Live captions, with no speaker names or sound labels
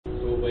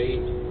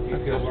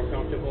good. More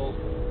comfortable?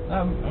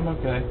 I'm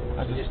okay.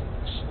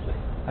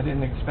 I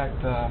didn't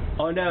expect.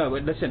 Oh no!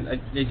 Listen,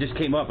 it just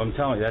came up. I'm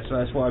telling you.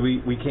 That's why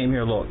we came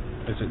here. Look,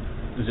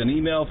 there's an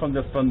email from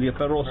the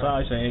federal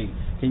side saying,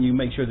 hey, can you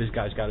make sure this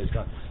guy's got his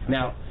gun?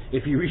 Now,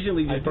 if you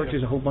recently just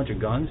purchased a whole bunch of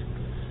guns,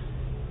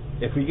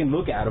 if we can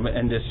look at them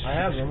and just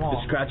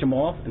scratch them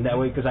off, and that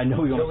way, because I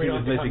know we don't see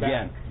this place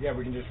again. Yeah,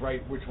 we can just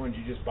write which ones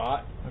you just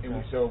bought,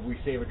 and so we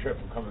save a trip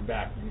from coming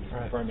back. We can just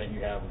confirm that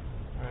you have them.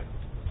 Right.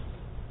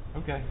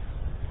 Okay.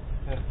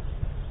 Yeah.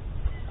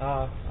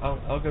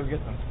 I'll go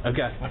get them.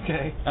 Okay.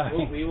 Okay.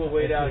 We will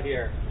wait out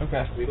here.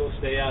 Okay. We will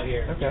stay out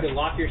here. Okay. You can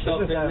lock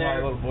yourself in there. My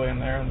little boy in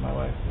there and my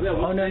wife. Yeah,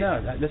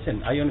 no.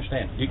 Listen, I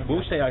understand.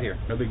 We'll stay out here.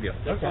 No big deal.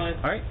 That's fine.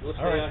 All right. We'll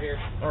stay out here.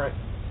 All right.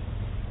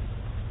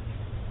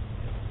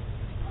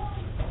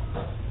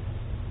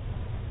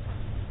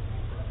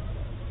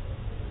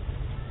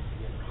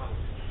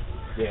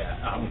 Yeah,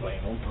 I don't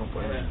blame them.